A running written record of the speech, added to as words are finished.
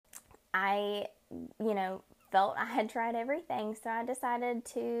I, felt I had tried everything, so I decided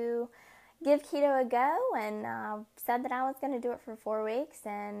to give keto a go and said that I was going to do it for 4 weeks,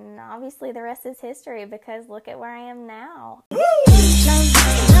 and obviously the rest is history because look at where I am now.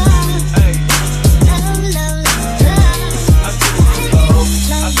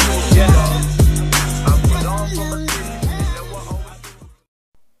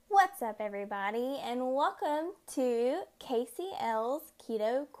 What's up, everybody, and welcome to KCL's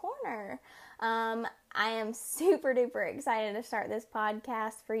Keto Corner. I am super duper excited to start this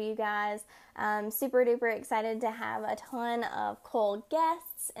podcast for you guys. Super duper excited to have a ton of cool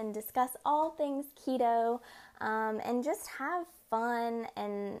guests and discuss all things keto, and just have fun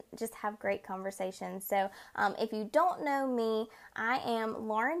and just have great conversations. So if you don't know me, I am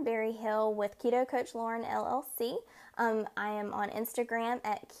Lauren Berryhill with Keto Coach Lauren LLC. I am on Instagram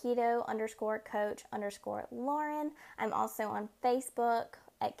at keto_coach_Lauren. I'm also on Facebook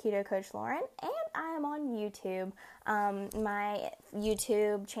at Keto Coach Lauren, and I am on YouTube. My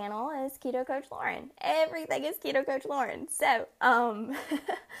YouTube channel is Keto Coach Lauren. Everything is Keto Coach Lauren. So,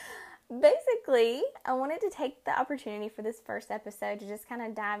 basically, I wanted to take the opportunity for this first episode to just kind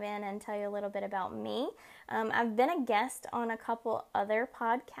of dive in and tell you a little bit about me. I've been a guest on a couple other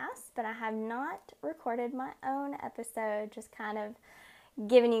podcasts, but I have not recorded my own episode, just kind of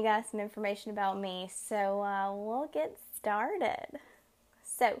giving you guys some information about me. So we'll get started.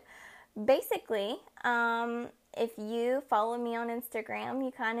 So basically, if you follow me on Instagram,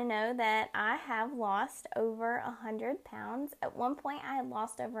 you kind of know that I have lost over 100 pounds. At one point, I had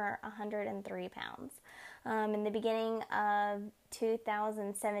lost over 103 pounds. In the beginning of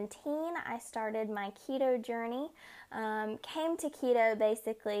 2017, I started my keto journey. Came to keto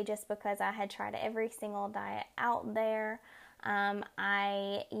basically just because I had tried every single diet out there.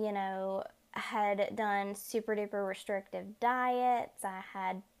 I had done super duper restrictive diets. I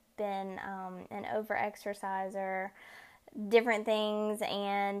had been an over-exerciser, different things,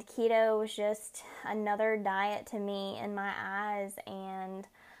 and keto was just another diet to me in my eyes, and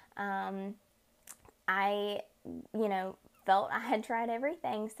I felt I had tried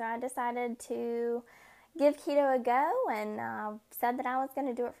everything, so I decided to give keto a go and said that I was going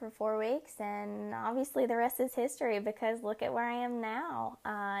to do it for 4 weeks, and obviously the rest is history because look at where I am now.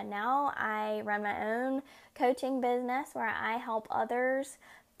 Now I run my own coaching business where I help others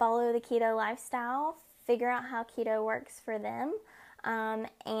follow the keto lifestyle, figure out how keto works for them,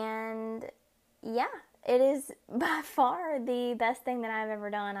 and yeah, it is by far the best thing that I've ever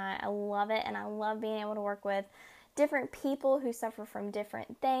done. I love it, and I love being able to work with different people who suffer from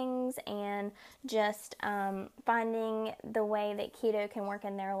different things and just finding the way that keto can work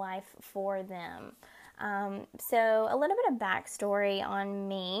in their life for them. So a little bit of backstory on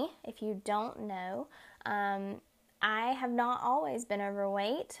me, if you don't know. I have not always been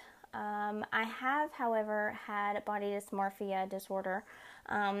overweight. I have, however, had body dysmorphia disorder,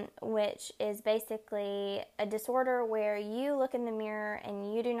 which is basically a disorder where you look in the mirror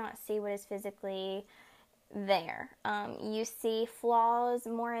and you do not see what is physically there. You see flaws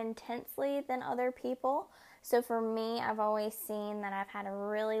more intensely than other people. So for me, I've always seen that I've had a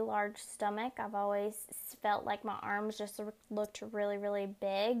really large stomach. I've always felt like my arms just looked really, really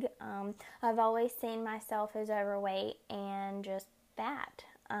big. I've always seen myself as overweight and just fat.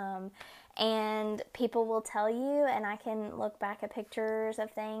 And people will tell you, and I can look back at pictures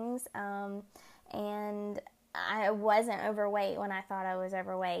of things, and I wasn't overweight when I thought I was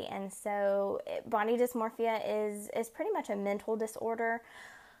overweight. And so body dysmorphia is pretty much a mental disorder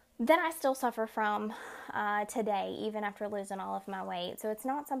that I still suffer from today, even after losing all of my weight. So it's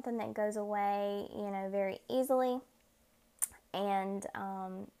not something that goes away, very easily. And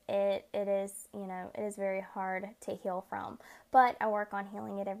it is very hard to heal from. But I work on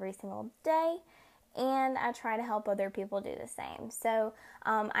healing it every single day, and I try to help other people do the same. So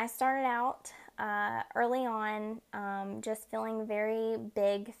I started out early on just feeling very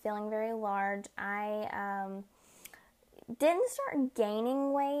big, feeling very large. I didn't start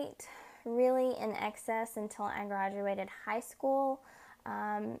gaining weight really in excess until I graduated high school.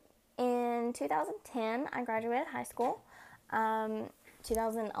 In 2010, I graduated high school.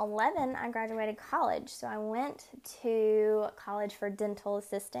 2011, I graduated college. So I went to college for dental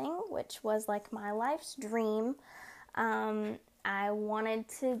assisting, which was like my life's dream. I wanted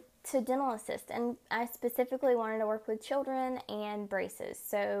to dental assist, and I specifically wanted to work with children and braces.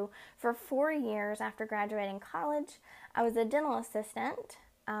 So for 4 years after graduating college, I was a dental assistant,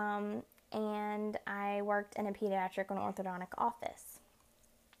 and I worked in a pediatric and orthodontic office.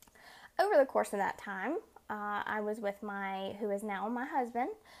 Over the course of that time, I was with who is now my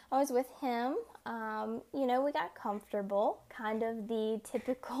husband. I was with him we got comfortable, kind of the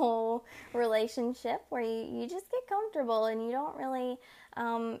typical relationship where you just get comfortable and you don't really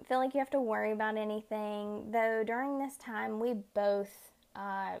feel like you have to worry about anything. Though during this time, we both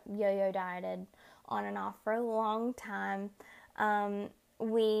yo-yo dieted on and off for a long time.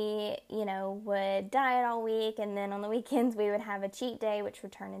 We, would diet all week, and then on the weekends we would have a cheat day, which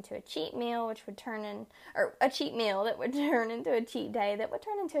would turn into a cheat meal, or a cheat meal that would turn into a cheat day, that would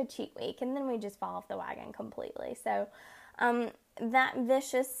turn into a cheat week, and then we just fall off the wagon completely. So, that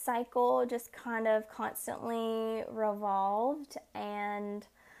vicious cycle just kind of constantly revolved, and,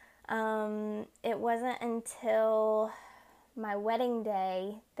 it wasn't until my wedding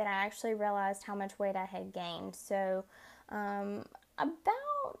day that I actually realized how much weight I had gained. So,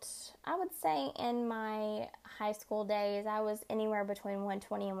 I would say in my high school days, I was anywhere between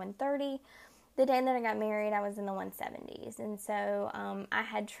 120 and 130. The day that I got married, I was in the 170s. And so I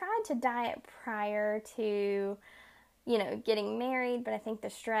had tried to diet prior to, getting married, but I think the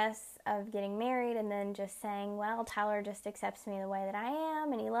stress of getting married and then just saying, well, Tyler just accepts me the way that I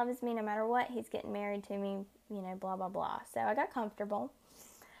am and he loves me no matter what, he's getting married to me, blah, blah, blah. So I got comfortable.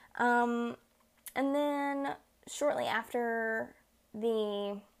 And then shortly after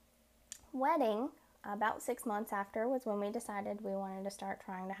the wedding, about 6 months after, was when we decided we wanted to start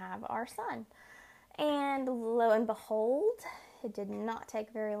trying to have our son. And lo and behold, it did not take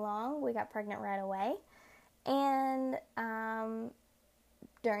very long. We got pregnant right away. And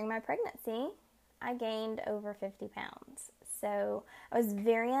during my pregnancy, I gained over 50 pounds. So I was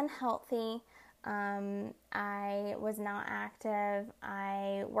very unhealthy. I was not active.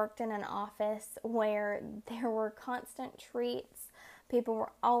 I worked in an office where there were constant treats. People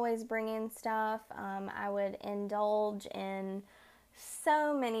were always bringing stuff. I would indulge in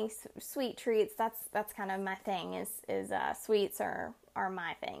so many sweet treats. That's kind of my thing. Is sweets are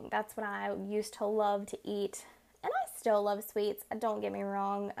my thing. That's what I used to love to eat, and I still love sweets. Don't get me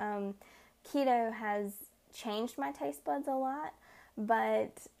wrong. Keto has changed my taste buds a lot,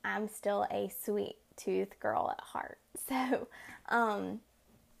 but I'm still a sweet tooth girl at heart. So,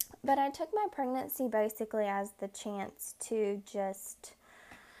 but I took my pregnancy basically as the chance to just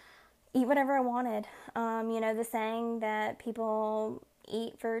eat whatever I wanted. The saying that people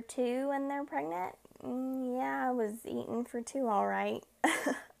eat for two when they're pregnant. Yeah, I was eating for two, all right.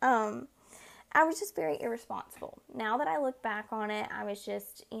 I was just very irresponsible. Now that I look back on it, I was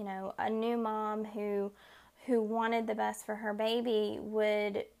just, a new mom who wanted the best for her baby,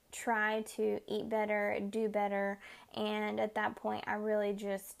 would try to eat better, do better, and at that point, I really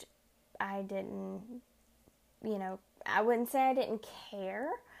just, I didn't, I wouldn't say I didn't care.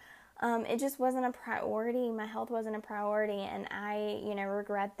 It just wasn't a priority. My health wasn't a priority, and I,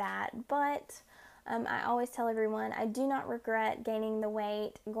 regret that. But I always tell everyone I do not regret gaining the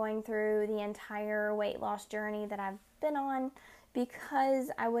weight, going through the entire weight loss journey that I've been on,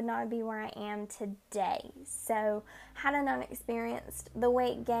 because I would not be where I am today. So had I not experienced the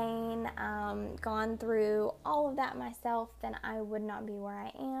weight gain, gone through all of that myself, then I would not be where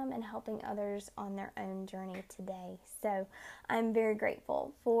I am and helping others on their own journey today. So I'm very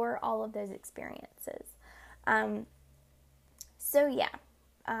grateful for all of those experiences.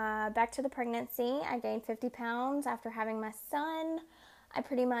 Back to the pregnancy. I gained 50 pounds after having my son. I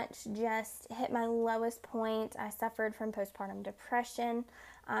pretty much just hit my lowest point. I suffered from postpartum depression.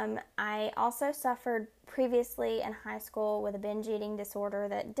 I also suffered previously in high school with a binge eating disorder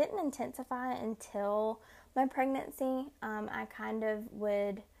that didn't intensify until my pregnancy. I kind of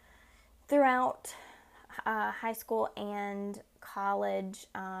would, throughout high school and college,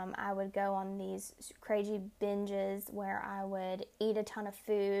 I would go on these crazy binges where I would eat a ton of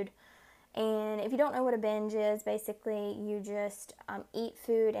food. And if you don't know what a binge is, basically you just eat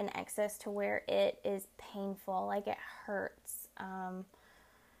food in excess to where it is painful, like it hurts.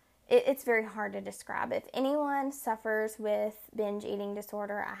 It's very hard to describe. If anyone suffers with binge eating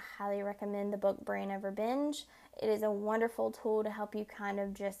disorder, I highly recommend the book Brain Over Binge. It is a wonderful tool to help you kind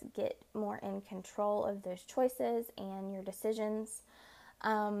of just get more in control of those choices and your decisions.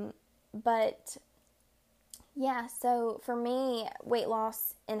 So for me, weight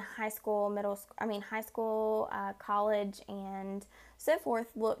loss in high school, college, and so forth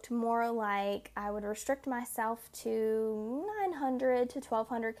looked more like I would restrict myself to 900 to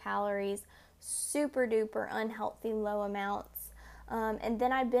 1,200 calories, super duper unhealthy low amounts. And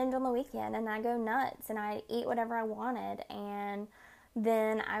then I'd binge on the weekend and I'd go nuts and I'd eat whatever I wanted. And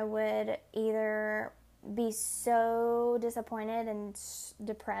then I would either be so disappointed and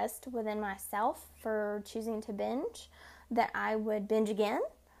depressed within myself for choosing to binge that I would binge again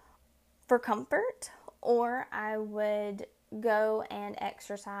for comfort, or I would go and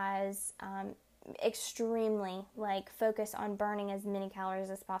exercise extremely focus on burning as many calories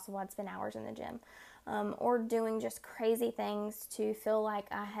as possible. I'd spend hours in the gym, or doing just crazy things to feel like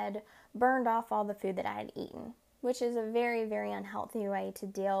I had burned off all the food that I had eaten, which is a very, very unhealthy way to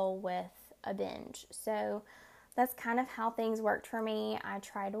deal with a binge. So that's kind of how things worked for me. I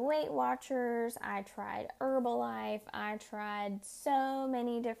tried Weight Watchers, I tried Herbalife, I tried so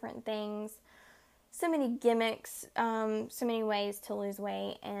many different things, so many gimmicks, so many ways to lose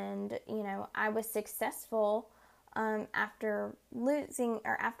weight, and I was successful. After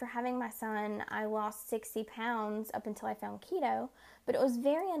having my son, I lost 60 pounds up until I found keto, but it was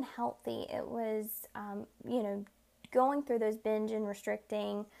very unhealthy. It was, going through those binge and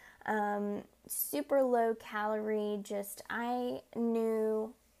restricting, super low calorie. I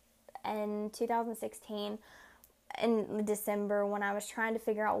knew in 2016, in December, when I was trying to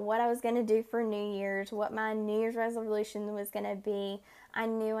figure out what I was going to do for New Year's, what my New Year's resolution was going to be, I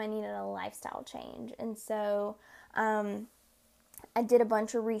knew I needed a lifestyle change. And so I did a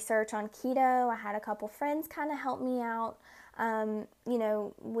bunch of research on keto. I had a couple friends kind of help me out.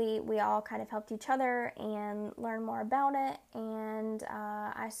 We all kind of helped each other and learn more about it. And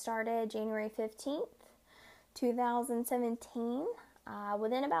I started January 15th, 2017.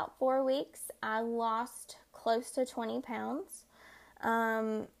 Within about 4 weeks, I lost close to 20 pounds.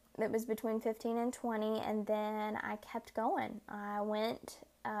 It was between 15 and 20, and then I kept going. I went,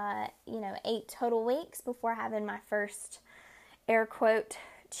 8 total weeks before having my first air quote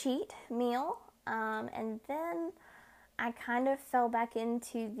cheat meal. And then I kind of fell back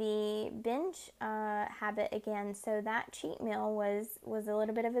into the binge habit again. So that cheat meal was a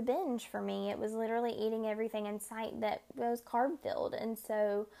little bit of a binge for me. It was literally eating everything in sight that was carb filled. And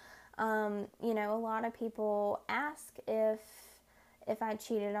so, a lot of people ask if I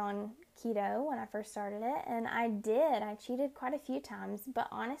cheated on keto when I first started it, and I did. I cheated quite a few times, but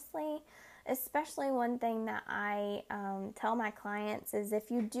honestly, especially one thing that I tell my clients is if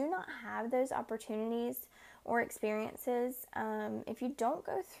you do not have those opportunities or experiences, if you don't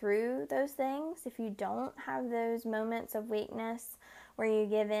go through those things, if you don't have those moments of weakness where you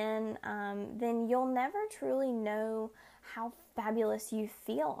give in, then you'll never truly know how fabulous you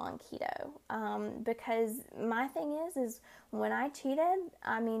feel on keto. Because my thing is when I cheated,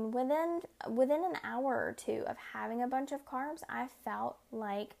 within an hour or two of having a bunch of carbs, I felt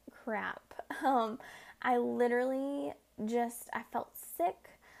like crap. I literally I felt sick.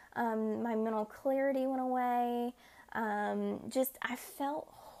 My mental clarity went away. I felt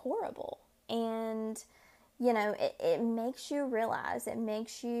horrible. And, it makes you realize, it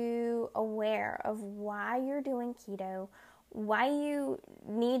makes you aware of why you're doing keto, why you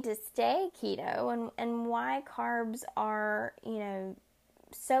need to stay keto, and why carbs are,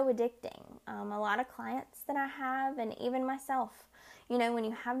 so addicting. A lot of clients that I have, and even myself, when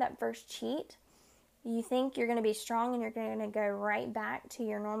you have that first cheat, you think you're going to be strong and you're going to go right back to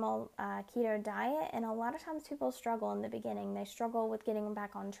your normal keto diet. And a lot of times people struggle in the beginning. They struggle with getting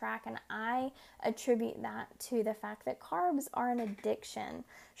back on track. And I attribute that to the fact that carbs are an addiction.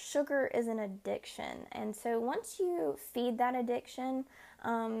 Sugar is an addiction. And so once you feed that addiction,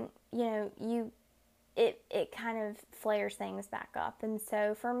 it kind of flares things back up. And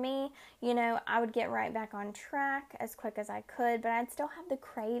so for me, I would get right back on track as quick as I could, but I'd still have the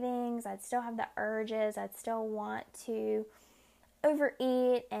cravings, I'd still have the urges, I'd still want to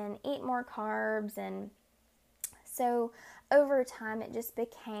overeat and eat more carbs. And so over time, it just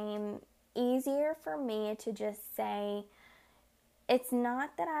became easier for me to just say, it's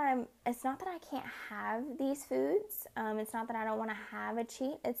not that I can't have these foods. It's not that I don't want to have a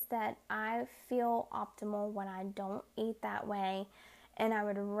cheat. It's that I feel optimal when I don't eat that way, and I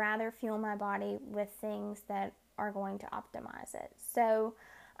would rather fuel my body with things that are going to optimize it. So,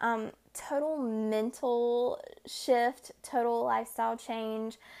 total mental shift, total lifestyle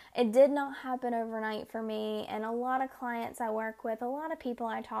change. It did not happen overnight for me, and a lot of clients I work with, a lot of people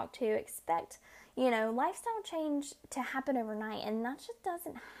I talk to expect lifestyle change to happen overnight, and that just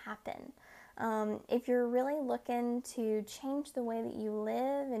doesn't happen. If you're really looking to change the way that you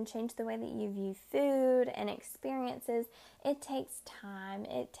live and change the way that you view food and experiences, it takes time.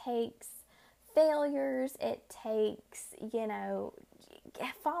 It takes failures. It takes,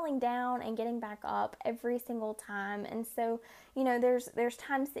 falling down and getting back up every single time. And so, there's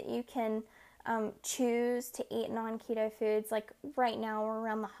times that you can choose to eat non-keto foods. Like right now we're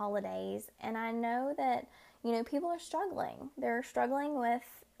around the holidays, and I know that people are struggling. They're struggling with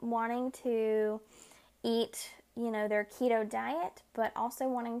wanting to eat their keto diet, but also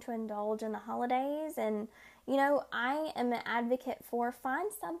wanting to indulge in the holidays. And, I am an advocate for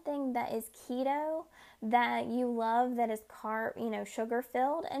find something that is keto that you love, that is sugar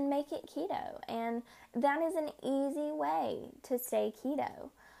filled, and make it keto. And that is an easy way to stay keto.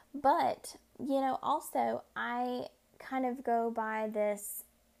 But, also I kind of go by this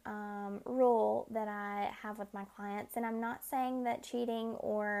rule that I have with my clients, and I'm not saying that cheating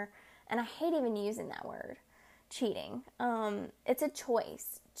and I hate even using that word, cheating. It's a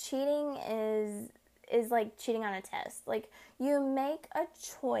choice. Cheating is like cheating on a test. Like, you make a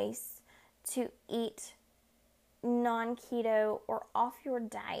choice to eat non-keto or off your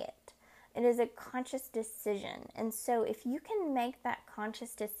diet. It is a conscious decision. And so if you can make that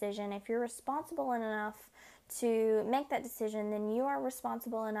conscious decision, if you're responsible enough to make that decision, then you are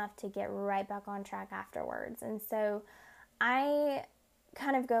responsible enough to get right back on track afterwards. And so I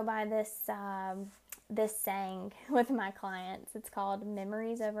kind of go by this saying with my clients. It's called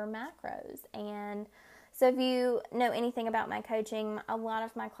memories over macros. And so if you know anything about my coaching, a lot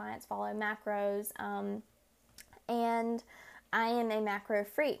of my clients follow macros, and I am a macro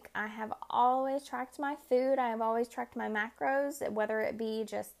freak. I have always tracked my food. I have always tracked my macros, whether it be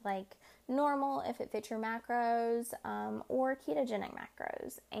just like normal, if it fits your macros, or ketogenic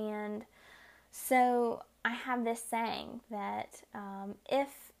macros. And so I have this saying that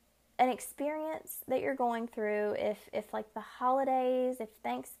if an experience that you're going through, if like the holidays, if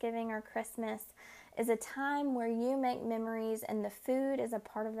Thanksgiving or Christmas is a time where you make memories and the food is a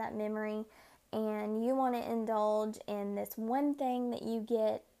part of that memory, and you want to indulge in this one thing that you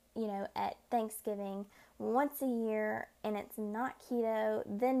get, at Thanksgiving once a year, and it's not keto,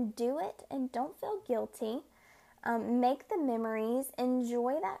 then do it and don't feel guilty. Make the memories,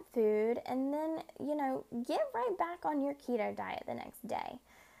 enjoy that food, and then, get right back on your keto diet the next day.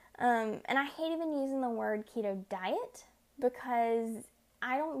 And I hate even using the word keto diet, because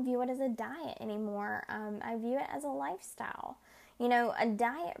I don't view it as a diet anymore. I view it as a lifestyle. A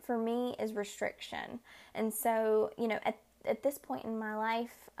diet for me is restriction. And so, at this point in my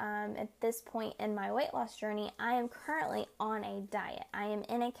life, at this point in my weight loss journey, I am currently on a diet. I am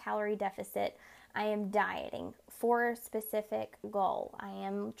in a calorie deficit. I am dieting for a specific goal. I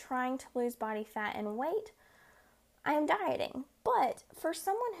am trying to lose body fat and weight. I am dieting. But for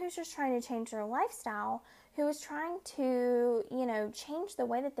someone who's just trying to change their lifestyle, who is trying to, change the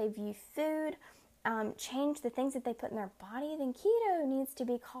way that they view food, change the things that they put in their body, then keto needs to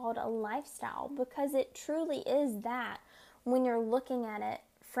be called a lifestyle, because it truly is that when you're looking at it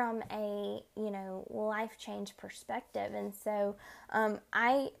from a, life change perspective. And so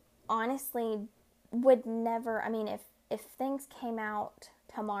I honestly would never, if things came out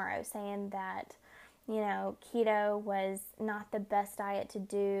tomorrow saying that, keto was not the best diet to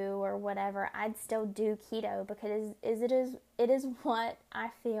do or whatever, I'd still do keto, because it is what I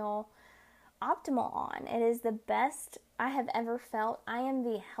feel optimal on. It is the best I have ever felt. I am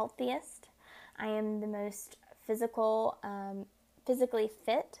the healthiest. I am the most physically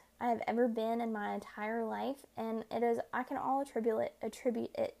fit I have ever been in my entire life, and I can all attribute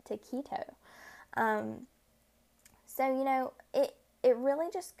it to keto. So it really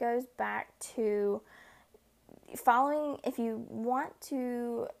just goes back to following. If you want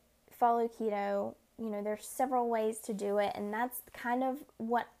to follow keto, there's several ways to do it, and that's kind of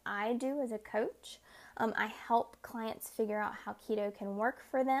what I do as a coach. I help clients figure out how keto can work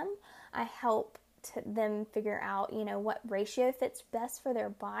for them. I help them figure out, what ratio fits best for their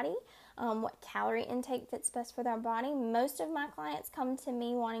body, what calorie intake fits best for their body. Most of my clients come to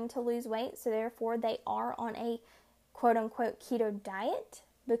me wanting to lose weight, so therefore they are on a quote-unquote keto diet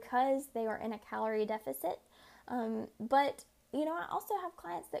because they are in a calorie deficit. But I also have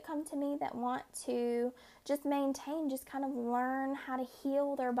clients that come to me that want to just maintain, just kind of learn how to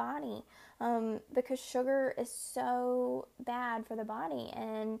heal their body, because sugar is so bad for the body.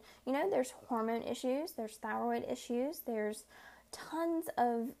 And, there's hormone issues, there's thyroid issues, there's tons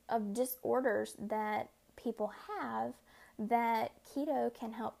of disorders that people have that keto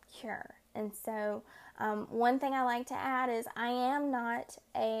can help cure. And so one thing I like to add is I am not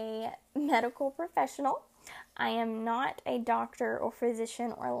a medical professional. I am not a doctor or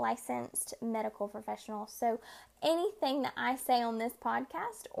physician or licensed medical professional. So anything that I say on this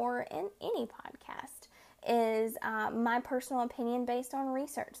podcast or in any podcast is my personal opinion based on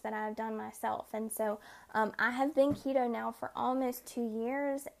research that I've done myself. And so I have been keto now for almost 2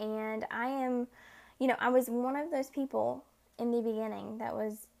 years, and I am, I was one of those people in the beginning that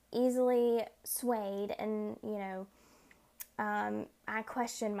was easily swayed, and, I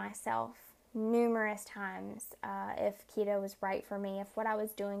questioned myself numerous times if keto was right for me, if what I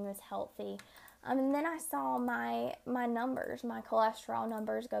was doing was healthy. And then I saw my numbers, my cholesterol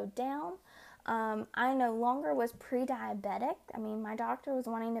numbers go down. I no longer was pre-diabetic. I mean, my doctor was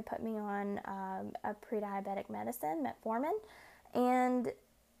wanting to put me on a pre-diabetic medicine, metformin, and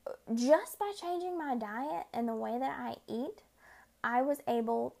just by changing my diet and the way that I eat, I was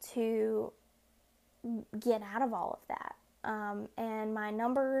able to get out of all of that. And my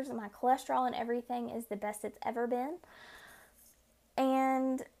numbers, my cholesterol and everything is the best it's ever been.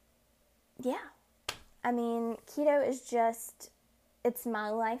 And yeah, I mean, keto is just, it's my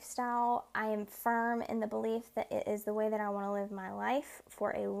lifestyle. I am firm in the belief that it is the way that I want to live my life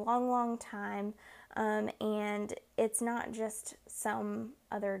for a long, long time. And it's not just some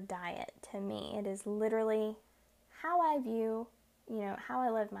other diet to me. It is literally how I view, how I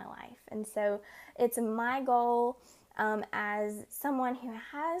live my life. And so it's my goal as someone who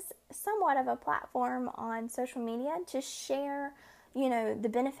has somewhat of a platform on social media to share, the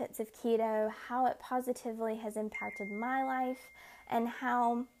benefits of keto, how it positively has impacted my life, and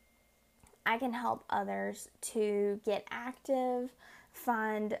how I can help others to get active,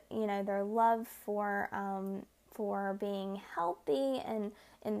 find, their love for being healthy and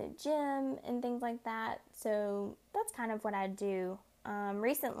in the gym and things like that. So that's kind of what I do.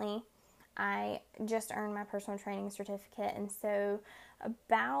 Recently, I just earned my personal training certificate, and so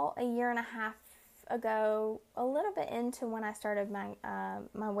about a year and a half ago, a little bit into when I started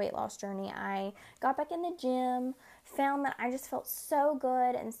my weight loss journey, I got back in the gym, found that I just felt so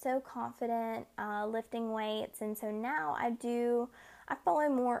good and so confident lifting weights, and so now I follow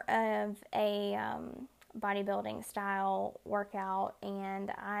more of a bodybuilding style workout,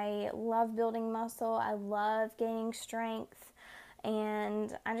 and I love building muscle, I love gaining strength,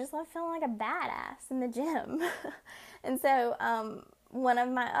 and I just love feeling like a badass in the gym. And so one of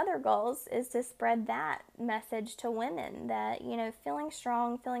my other goals is to spread that message to women that, feeling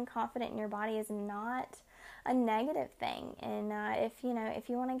strong, feeling confident in your body is not a negative thing. And if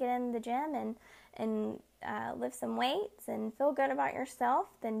you want to get in the gym and lift some weights and feel good about yourself,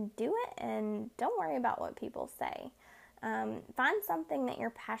 then do it, and don't worry about what people say. Find something that you're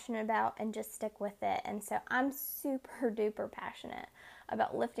passionate about and just stick with it. And so I'm super duper passionate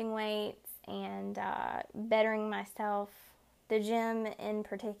about lifting weights and bettering myself. The gym in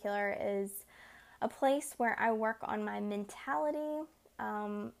particular is a place where I work on my mentality,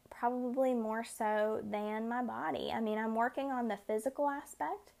 probably more so than my body. I mean, I'm working on the physical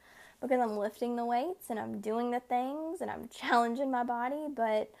aspect because I'm lifting the weights and I'm doing the things and I'm challenging my body,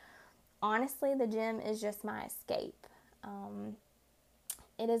 but honestly, the gym is just my escape.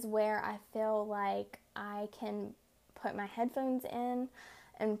 It is where I feel like I can put my headphones in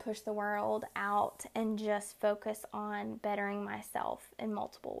and push the world out and just focus on bettering myself in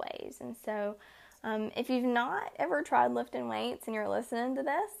multiple ways. And so if you've not ever tried lifting weights and you're listening to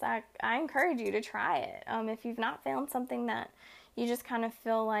this, I encourage you to try it. If you've not found something that you just kind of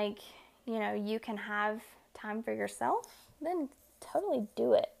feel like, you can have time for yourself, then totally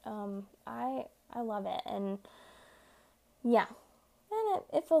do it. I love it. And yeah, and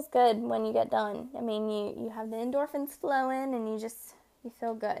it feels good when you get done. I mean, you have the endorphins flowing and you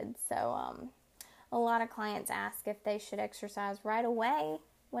feel good. So a lot of clients ask if they should exercise right away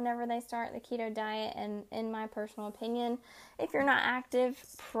whenever they start the keto diet. And in my personal opinion, if you're not active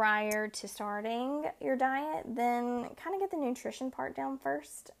prior to starting your diet, then kind of get the nutrition part down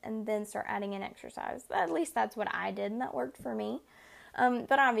first and then start adding in exercise. At least that's what I did, and that worked for me.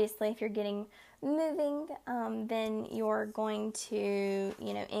 But obviously, if you're getting moving, then you're going to,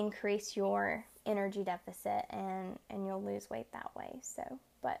 increase your energy deficit and you'll lose weight that way. So,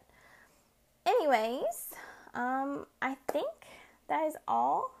 but anyways, I think that is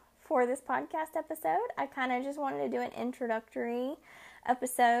all for this podcast episode. I kind of just wanted to do an introductory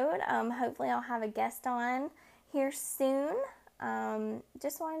episode. Hopefully I'll have a guest on here soon.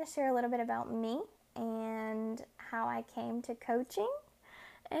 Just wanted to share a little bit about me and how I came to coaching,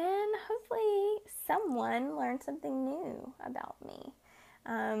 and hopefully someone learned something new about me.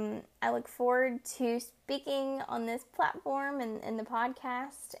 I look forward to speaking on this platform and the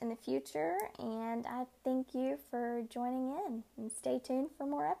podcast in the future, and I thank you for joining in, and stay tuned for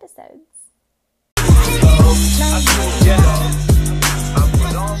more episodes. Yeah.